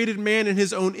God created man in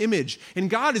his own image. And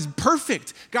God is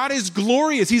perfect. God is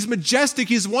glorious. He's majestic.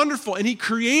 He's wonderful. And he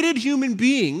created human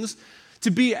beings to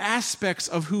be aspects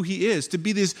of who he is, to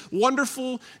be this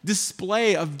wonderful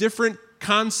display of different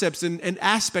concepts and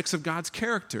aspects of God's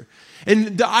character.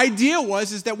 And the idea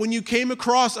is that when you came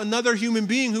across another human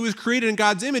being who was created in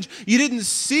God's image, you didn't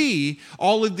see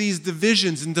all of these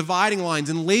divisions and dividing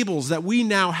lines and labels that we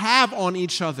now have on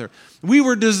each other. We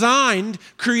were designed,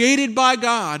 created by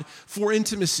God, for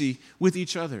intimacy with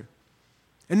each other.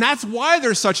 And that's why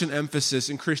there's such an emphasis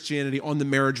in Christianity on the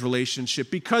marriage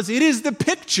relationship, because it is the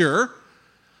picture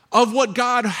of what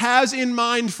God has in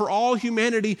mind for all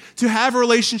humanity, to have a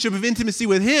relationship of intimacy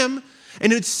with him.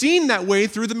 And it's seen that way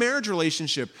through the marriage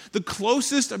relationship. The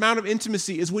closest amount of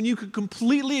intimacy is when you can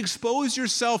completely expose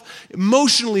yourself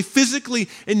emotionally, physically,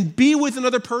 and be with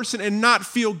another person and not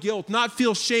feel guilt, not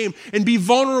feel shame, and be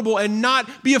vulnerable and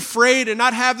not be afraid and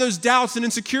not have those doubts and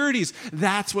insecurities.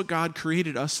 That's what God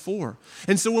created us for.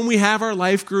 And so when we have our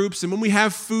life groups and when we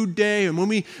have food day and when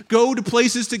we go to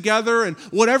places together and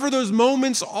whatever those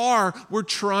moments are, we're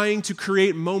trying to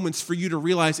create moments for you to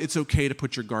realize it's okay to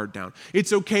put your guard down.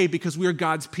 It's okay because we are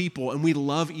God's people and we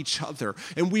love each other.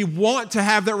 And we want to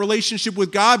have that relationship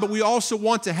with God, but we also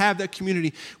want to have that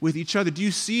community with each other. Do you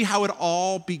see how it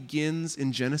all begins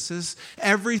in Genesis?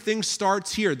 Everything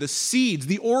starts here. The seeds,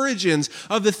 the origins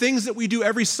of the things that we do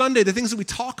every Sunday, the things that we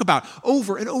talk about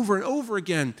over and over and over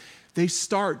again, they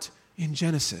start in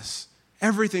Genesis.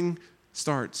 Everything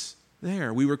starts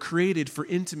there. We were created for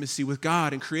intimacy with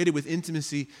God and created with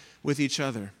intimacy with each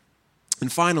other.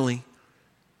 And finally,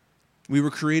 we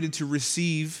were created to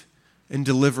receive and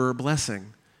deliver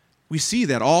blessing. We see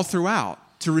that all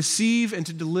throughout. To receive and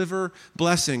to deliver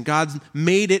blessing. God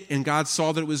made it and God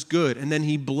saw that it was good. And then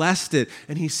he blessed it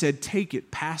and he said, take it,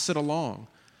 pass it along.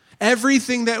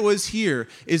 Everything that was here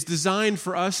is designed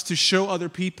for us to show other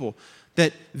people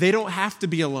that they don't have to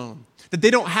be alone. That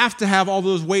they don't have to have all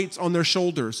those weights on their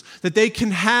shoulders. That they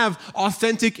can have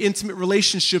authentic, intimate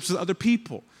relationships with other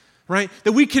people. Right?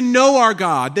 That we can know our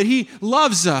God, that he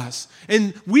loves us.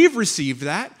 And we've received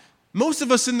that. Most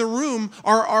of us in the room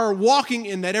are walking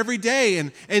in that every day,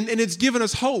 and it's given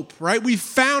us hope, right? We've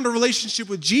found a relationship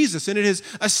with Jesus, and it has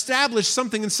established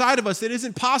something inside of us that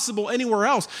isn't possible anywhere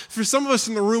else. For some of us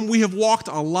in the room, we have walked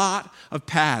a lot of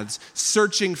paths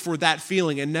searching for that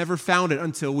feeling and never found it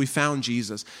until we found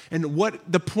Jesus. And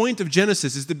what the point of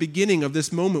Genesis is the beginning of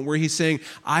this moment where he's saying,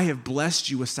 I have blessed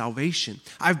you with salvation.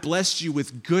 I've blessed you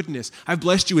with goodness. I've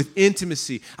blessed you with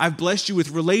intimacy. I've blessed you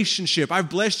with relationship. I've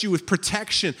blessed you with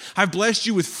protection. I've blessed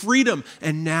you with freedom,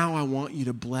 and now I want you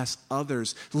to bless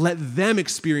others. Let them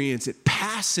experience it.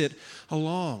 Pass it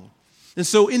along. And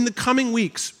so in the coming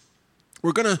weeks,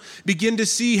 we're going to begin to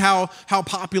see how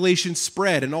population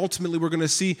spread, and ultimately we're going to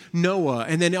see Noah,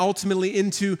 and then ultimately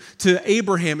into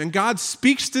Abraham. And God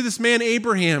speaks to this man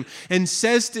Abraham and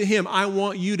says to him, I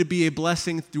want you to be a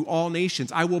blessing through all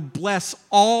nations. I will bless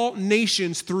all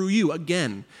nations through you.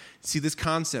 Again, see this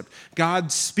concept.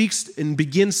 God speaks and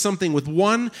begins something with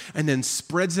one and then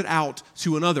spreads it out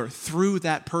to another through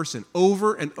that person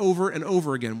over and over and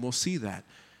over again. We'll see that.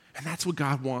 And that's what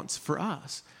God wants for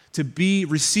us, to be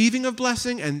receiving of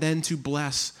blessing and then to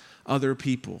bless other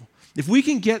people. If we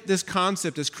can get this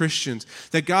concept as Christians,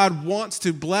 that God wants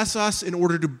to bless us in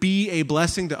order to be a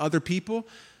blessing to other people,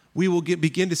 we will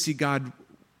begin to see God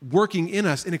working in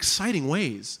us in exciting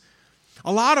ways.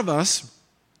 A lot of us,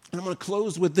 and I'm going to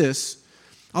close with this.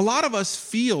 A lot of us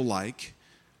feel like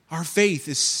our faith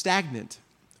is stagnant.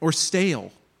 or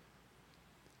stale.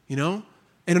 You know?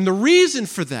 And the reason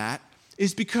for that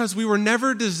is because we were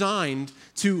never designed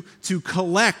to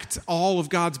collect all of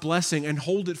God's blessing and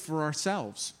hold it for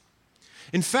ourselves.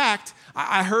 In fact,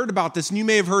 I heard about this, and you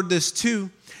may have heard this too.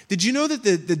 Did you know that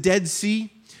the Dead Sea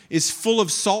is full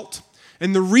of salt?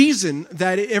 And the reason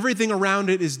that everything around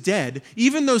it is dead,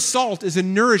 even though salt is a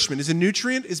nourishment, is a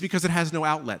nutrient, is because it has no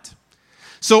outlet.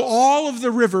 So all of the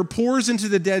river pours into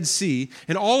the Dead Sea,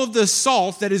 and all of the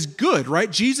salt that is good, right?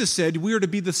 Jesus said we are to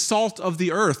be the salt of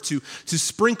the earth, to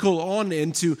sprinkle on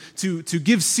and to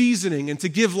give seasoning and to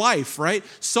give life, right?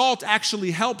 Salt actually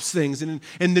helps things and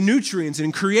the nutrients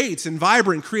and creates and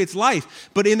creates life.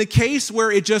 But in the case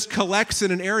where it just collects in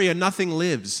an area, nothing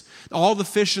lives. All the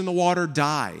fish in the water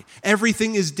die.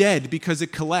 Everything is dead because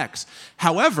it collects.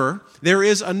 However, there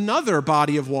is another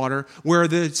body of water where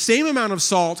the same amount of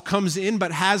salt comes in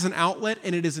but has an outlet,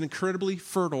 and it is an incredibly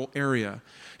fertile area.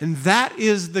 And that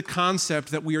is the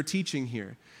concept that we are teaching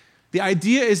here. The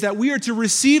idea is that we are to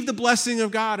receive the blessing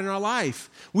of God in our life.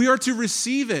 We are to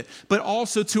receive it, but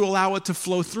also to allow it to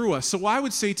flow through us. So I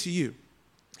would say to you,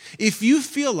 if you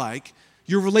feel like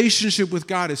your relationship with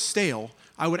God is stale,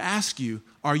 I would ask you,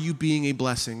 are you being a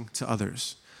blessing to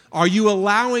others? Are you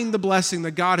allowing the blessing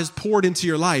that God has poured into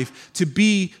your life to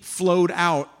be flowed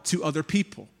out to other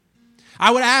people? I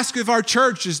would ask if our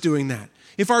church is doing that.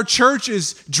 If our church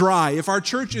is dry, if our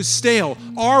church is stale,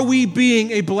 are we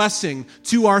being a blessing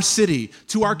to our city,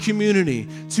 to our community,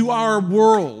 to our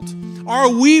world? Are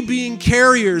we being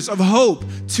carriers of hope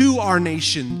to our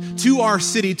nation, to our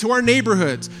city, to our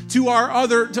neighborhoods, to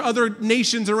other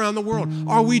nations around the world?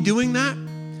 Are we doing that?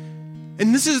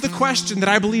 And this is the question that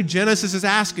I believe Genesis is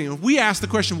asking. If we ask the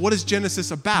question, what is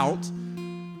Genesis about?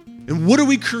 And what are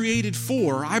we created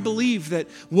for? I believe that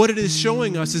what it is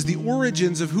showing us is the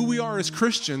origins of who we are as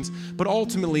Christians, but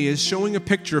ultimately is showing a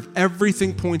picture of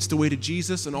everything points the way to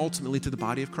Jesus and ultimately to the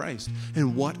body of Christ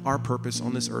and what our purpose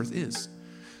on this earth is.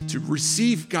 To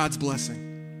receive God's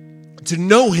blessing, to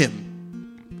know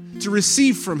Him, to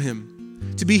receive from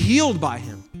Him, to be healed by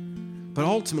Him, but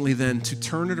ultimately then to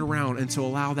turn it around and to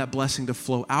allow that blessing to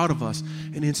flow out of us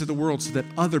and into the world so that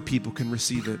other people can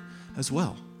receive it as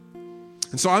well.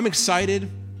 And so I'm excited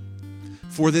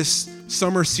for this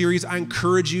summer series. I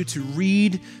encourage you to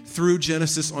read through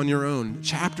Genesis on your own,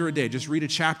 chapter a day. Just read a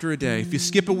chapter a day. If you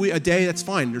skip a day, that's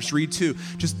fine. Just read two.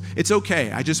 It's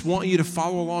okay. I just want you to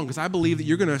follow along because I believe that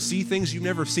you're going to see things you've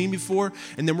never seen before,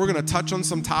 and then we're going to touch on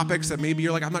some topics that maybe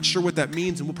you're like, I'm not sure what that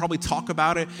means, and we'll probably talk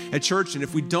about it at church. And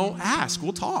if we don't ask,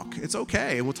 we'll talk. It's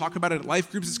okay. And we'll talk about it at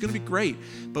life groups. It's going to be great.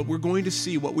 But we're going to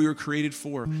see what we were created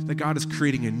for, that God is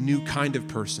creating a new kind of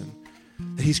person,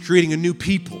 that He's creating a new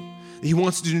people. He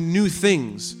wants to do new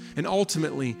things. And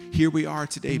ultimately, here we are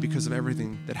today because of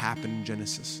everything that happened in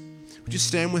Genesis. Would you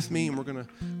stand with me and we're going to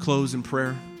close in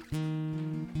prayer?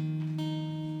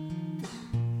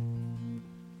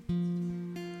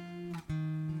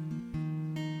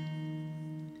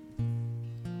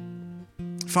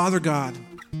 Father God,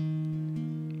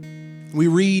 we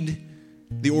read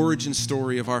the origin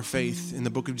story of our faith in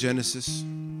the book of Genesis.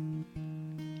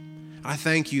 I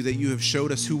thank you that you have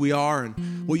showed us who we are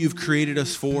and what you've created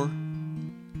us for,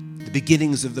 the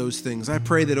beginnings of those things. I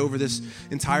pray that over this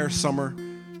entire summer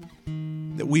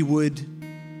that we would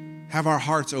have our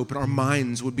hearts open, our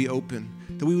minds would be open,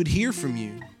 that we would hear from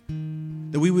you,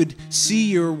 that we would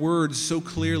see your words so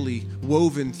clearly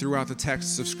woven throughout the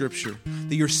texts of Scripture,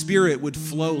 that your Spirit would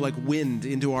flow like wind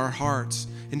into our hearts,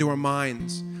 into our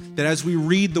minds, that as we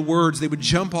read the words, they would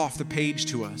jump off the page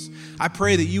to us. I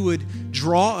pray that you would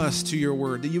draw us to your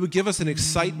word, that you would give us an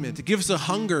excitement, to give us a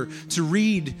hunger to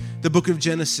read the book of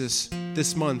Genesis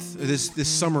this month, this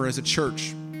summer as a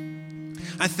church.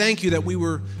 I thank you that we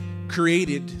were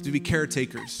created to be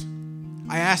caretakers.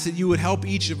 I ask that you would help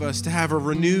each of us to have a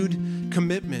renewed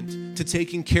commitment to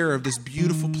taking care of this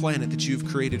beautiful planet that you've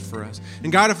created for us.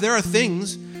 And God, if there are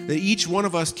things that each one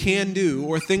of us can do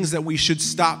or things that we should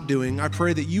stop doing, I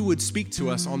pray that you would speak to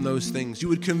us on those things. You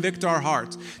would convict our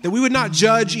hearts, that we would not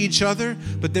judge each other,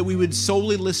 but that we would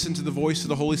solely listen to the voice of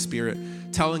the Holy Spirit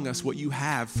telling us what you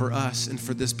have for us and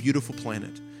for this beautiful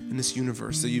planet and this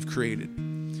universe that you've created.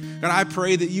 God, I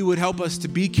pray that you would help us to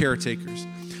be caretakers.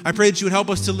 I pray that you would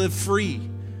help us to live free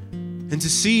and to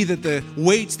see that the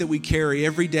weights that we carry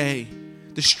every day,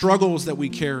 the struggles that we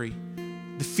carry,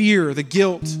 the fear, the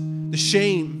guilt, the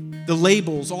shame, the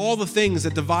labels, all the things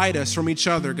that divide us from each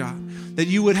other, God, that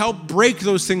you would help break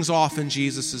those things off in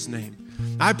Jesus' name.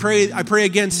 I pray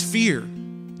against fear.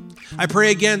 I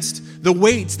pray against the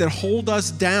weights that hold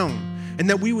us down, and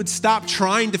that we would stop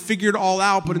trying to figure it all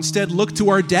out, but instead look to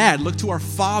our dad, look to our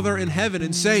Father in heaven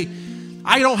and say,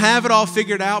 I don't have it all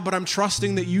figured out, but I'm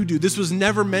trusting that you do. This was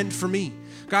never meant for me.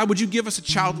 God, would you give us a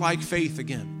childlike faith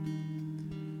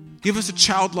again? Give us a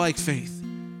childlike faith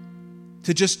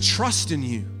to just trust in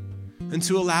you and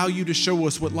to allow you to show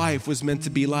us what life was meant to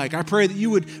be like. I pray that you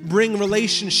would bring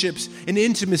relationships and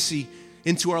intimacy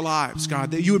into our lives,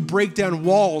 God, that you would break down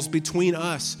walls between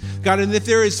us, God, and if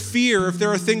there is fear, if there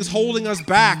are things holding us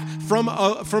back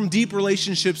from deep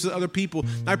relationships with other people,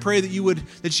 I pray that you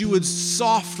would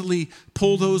softly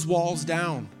pull those walls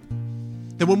down.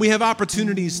 That when we have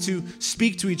opportunities to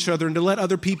speak to each other and to let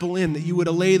other people in, that you would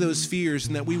allay those fears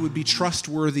and that we would be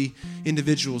trustworthy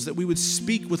individuals, that we would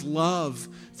speak with love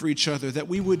for each other, that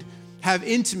we would have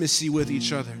intimacy with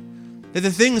each other. That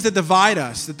the things that divide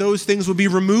us, that those things will be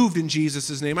removed in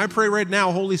Jesus' name. I pray right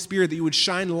now, Holy Spirit, that you would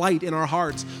shine light in our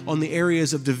hearts on the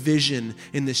areas of division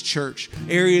in this church,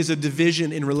 areas of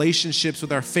division in relationships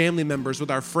with our family members, with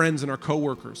our friends and our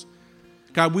coworkers.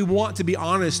 God, we want to be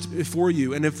honest before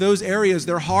you. And if those areas,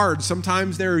 they're hard,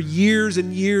 sometimes there are years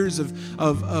and years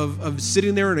of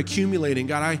sitting there and accumulating.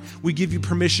 God, we give you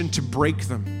permission to break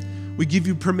them. We give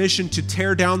you permission to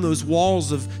tear down those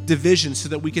walls of division so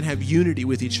that we can have unity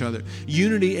with each other,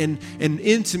 unity and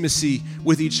intimacy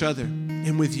with each other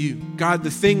and with you. God,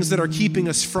 the things that are keeping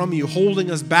us from you,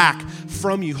 holding us back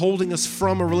from you, holding us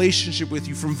from a relationship with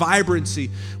you, from vibrancy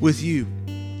with you,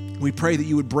 we pray that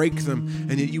you would break them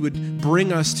and that you would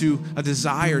bring us to a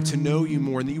desire to know you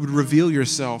more and that you would reveal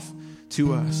yourself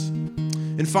to us.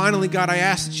 And finally, God, I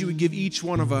ask that you would give each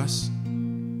one of us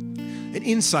an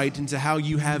insight into how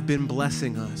you have been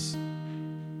blessing us.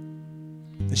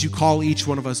 As you call each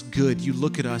one of us good, you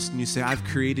look at us and you say, I've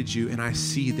created you and I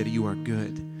see that you are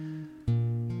good.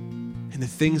 And the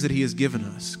things that he has given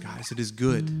us, guys, it is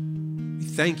good. We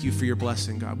thank you for your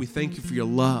blessing, God. We thank you for your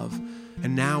love.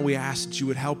 And now we ask that you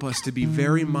would help us to be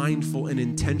very mindful and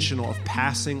intentional of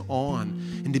passing on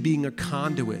and to being a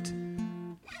conduit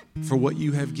for what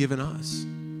you have given us.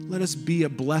 Let us be a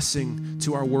blessing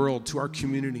to our world, to our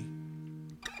community.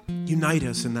 Unite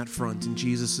us in that front in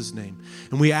Jesus' name.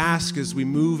 And we ask as we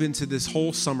move into this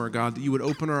whole summer, God, that you would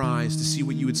open our eyes to see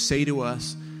what you would say to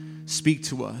us, speak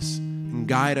to us, and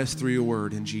guide us through your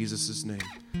word in Jesus' name.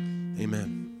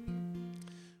 Amen.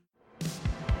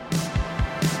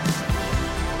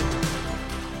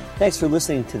 Thanks for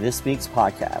listening to this week's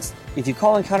podcast. If you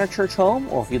call Encounter Church home,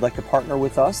 or if you'd like to partner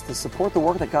with us to support the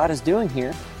work that God is doing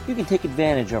here, you can take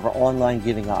advantage of our online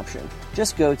giving option.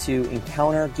 Just go to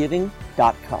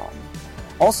encountergiving.com.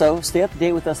 Also, stay up to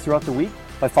date with us throughout the week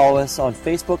by following us on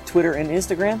Facebook, Twitter, and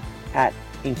Instagram at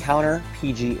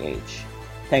EncounterPGH.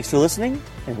 Thanks for listening,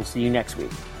 and we'll see you next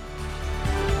week.